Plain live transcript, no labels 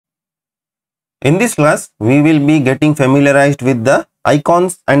In this class, we will be getting familiarized with the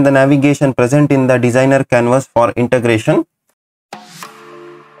icons and the navigation present in the designer canvas for integration.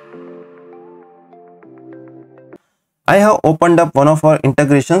 I have opened up one of our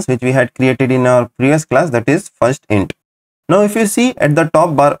integrations which we had created in our previous class, that is first int. Now if you see at the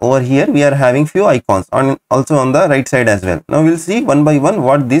top bar over here, we are having few icons and also on the right side as well. Now we will see one by one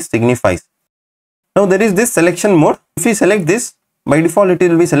what this signifies. Now there is this selection mode. If we select this, by default it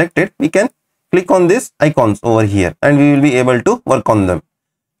will be selected. We can click on these icons over here and we will be able to work on them.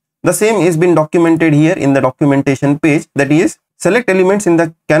 The same is been documented here in the documentation page, that is select elements in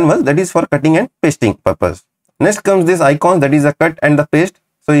the canvas, that is for cutting and pasting purpose. Next comes this icons, that is a cut and the paste.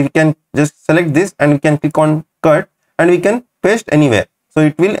 So you can just select this and we can click on cut and we can paste anywhere. So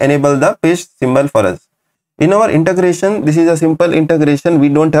it will enable the paste symbol for us. In our integration, this is a simple integration. We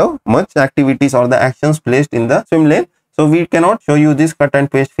don't have much activities or the actions placed in the swim lane. So we cannot show you this cut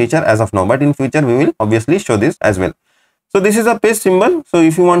and paste feature as of now, but in future we will obviously show this as well. So this is a paste symbol. So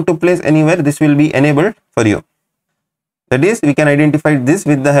if you want to place anywhere, this will be enabled for you. That is, we can identify this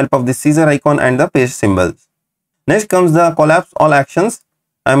with the help of the scissor icon and the paste symbols. Next comes the collapse all actions.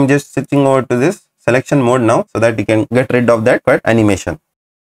 I am just switching over to this selection mode now so that you can get rid of that cut animation.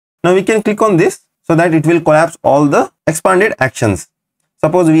 Now we can click on this so that it will collapse all the expanded actions.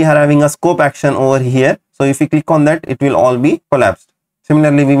 Suppose we are having a scope action over here. So if we click on that, it will all be collapsed.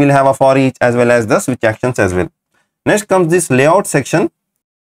 Similarly, we will have a for each as well as the switch actions as well. Next comes this layout section.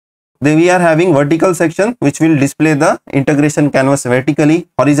 Then we are having vertical section which will display the integration canvas vertically,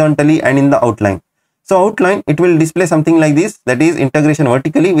 horizontally and in the outline. So outline, it will display something like this, that is integration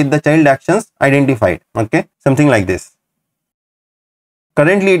vertically with the child actions identified. Okay, something like this.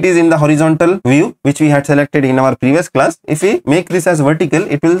 Currently it is in the horizontal view which we had selected in our previous class. If we make this as vertical,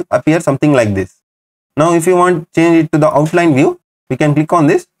 it will appear something like this. Now if you want to change it to the outline view, we can click on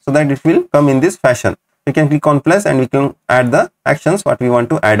this so that it will come in this fashion. We can click on plus and we can add the actions what we want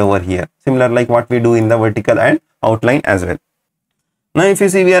to add over here. Similar like what we do in the vertical and outline as well. Now if you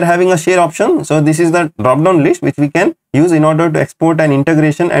see, we are having a share option. So this is the drop down list which we can use in order to export an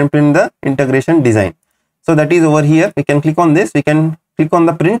integration and print the integration design. So that is over here. We can click on this. We can click on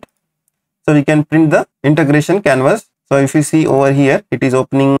the print. So we can print the integration canvas. So if you see over here, it is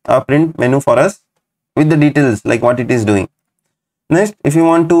opening a print menu for us with the details like what it is doing. Next, if you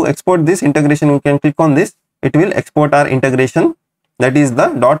want to export this integration, we can click on this. It will export our integration, that is the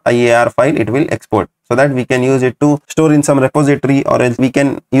 .iar file. It will export so that we can use it to store in some repository, or else we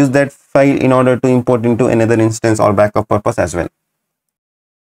can use that file in order to import into another instance or backup purpose as well.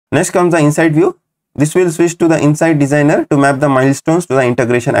 Next comes the inside view. This will switch to the inside designer to map the milestones to the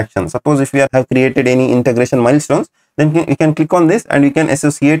integration action. Suppose if we have created any integration milestones, then we can click on this and we can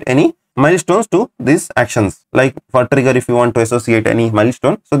associate any milestones to these actions. Like for trigger, if you want to associate any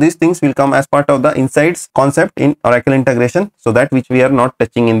milestone, so these things will come as part of the insights concept in Oracle integration, so that which we are not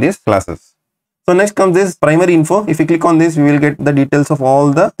touching in these classes. So next comes this primary info. If you click on this, we will get the details of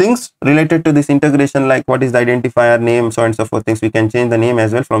all the things related to this integration, like what is the identifier name, so on and so forth things. We can change the name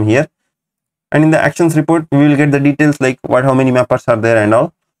as well from here. And in the actions report, we will get the details like how many mappers are there and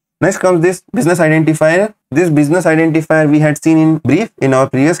all. Next comes this business identifier. This business identifier we had seen in brief in our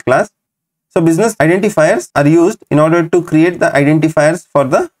previous class. So business identifiers are used in order to create the identifiers for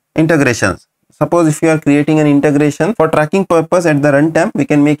the integrations. Suppose if you are creating an integration for tracking purpose at the runtime, we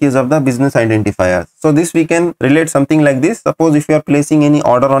can make use of the business identifiers. So this we can relate something like this. Suppose if you are placing any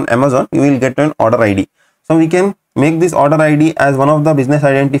order on Amazon, you will get an order ID. So we can make this order ID as one of the business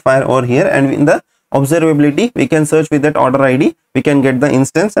identifier over here, and in the observability, we can search with that order ID. We can get the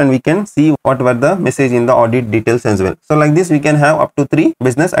instance and we can see what were the message in the audit details as well. So like this, we can have up to 3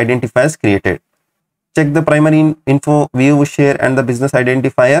 business identifiers created. Check the primary info, view, share and the business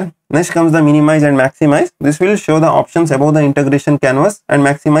identifier. Next comes the minimize and maximize. This will show the options above the integration canvas, and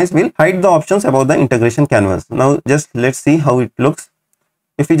maximize will hide the options above the integration canvas. Now just let's see how it looks.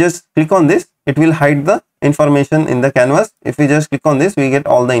 If we just click on this, it will hide the information in the canvas. If we just click on this, we get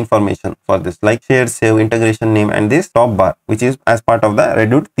all the information for this, like share, save, integration name and this top bar, which is as part of the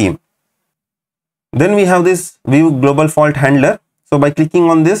Redwood theme. Then we have this view global fault handler. So by clicking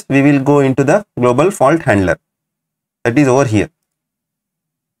on this, we will go into the global fault handler, that is over here.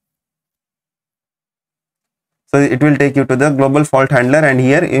 So it will take you to the global fault handler, and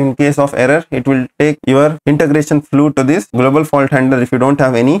here in case of error, it will take your integration flow to this global fault handler if you don't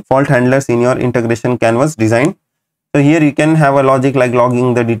have any fault handlers in your integration canvas design. So here you can have a logic like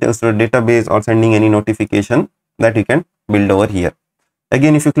logging the details to a database or sending any notification that you can build over here.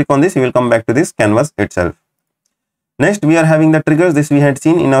 Again, if you click on this, you will come back to this canvas itself. Next, we are having the triggers. This we had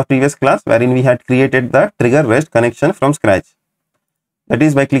seen in our previous class, wherein we had created the trigger REST connection from scratch. That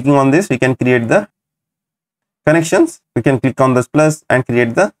is, by clicking on this, we can create the connections. We can click on this plus and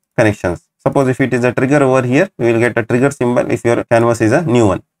create the connections. Suppose if it is a trigger over here, we will get a trigger symbol if your canvas is a new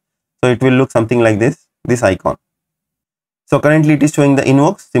one. So it will look something like this icon. So currently it is showing the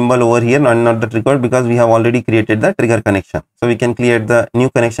invokes symbol over here and not the trigger, because we have already created the trigger connection. So we can create the new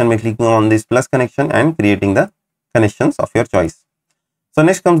connection by clicking on this plus connection and creating the connections of your choice. So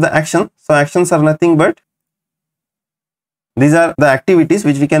next comes the action. So actions are nothing but these are the activities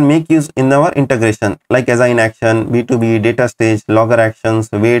which we can make use in our integration, like assign action, B2B, data stage, logger actions,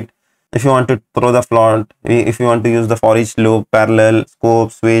 wait, if you want to throw the float, if you want to use the for each loop, parallel,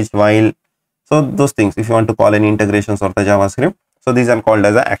 scope, switch, while. So those things, if you want to call any integrations or the JavaScript. So these are called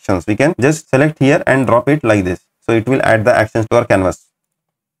as the actions. We can just select here and drop it like this. So it will add the actions to our canvas.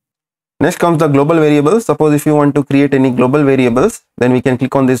 Next comes the global variables. Suppose if you want to create any global variables, then we can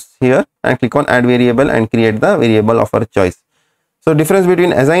click on this here and click on add variable and create the variable of our choice. So difference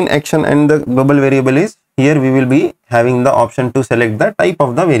between assign action and the global variable is, here we will be having the option to select the type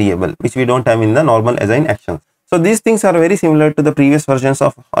of the variable, which we don't have in the normal assign actions. So these things are very similar to the previous versions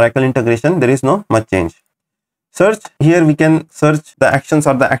of Oracle integration. There is no much change. Search, here we can search the actions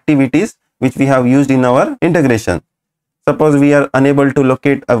or the activities which we have used in our integration. Suppose we are unable to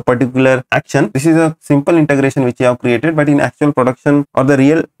locate a particular action. This is a simple integration which you have created, but in actual production or the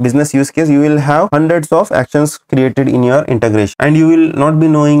real business use case, you will have hundreds of actions created in your integration, and you will not be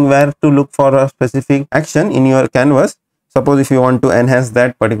knowing where to look for a specific action in your canvas. Suppose if you want to enhance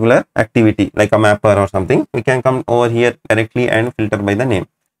that particular activity like a mapper or something, we can come over here directly and filter by the name.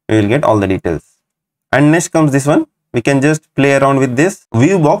 We will get all the details. And next comes this one. We can just play around with this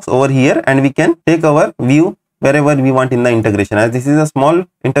view box over here, and we can take our view wherever we want in the integration. As this is a small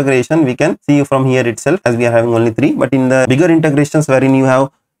integration, we can see from here itself, as we are having only 3. But in the bigger integrations wherein you have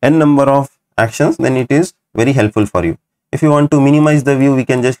n number of actions, then it is very helpful for you. If you want to minimize the view, we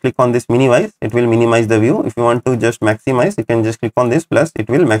can just click on this minimize. It will minimize the view. If you want to just maximize, you can just click on this plus. It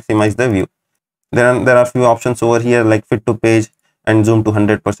will maximize the view. There are few options over here like fit to page and zoom to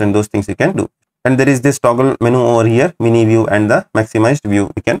 100%. Those things you can do. And there is this toggle menu over here, mini view and the maximized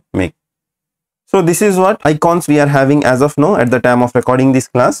view we can make. So this is what icons we are having as of now at the time of recording this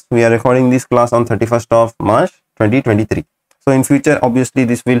class. We are recording this class on 31st of March 2023. So in future, obviously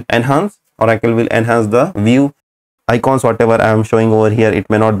this will enhance, Oracle will enhance the view icons. Whatever I am showing over here, it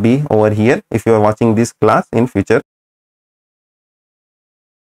may not be over here if you are watching this class in future.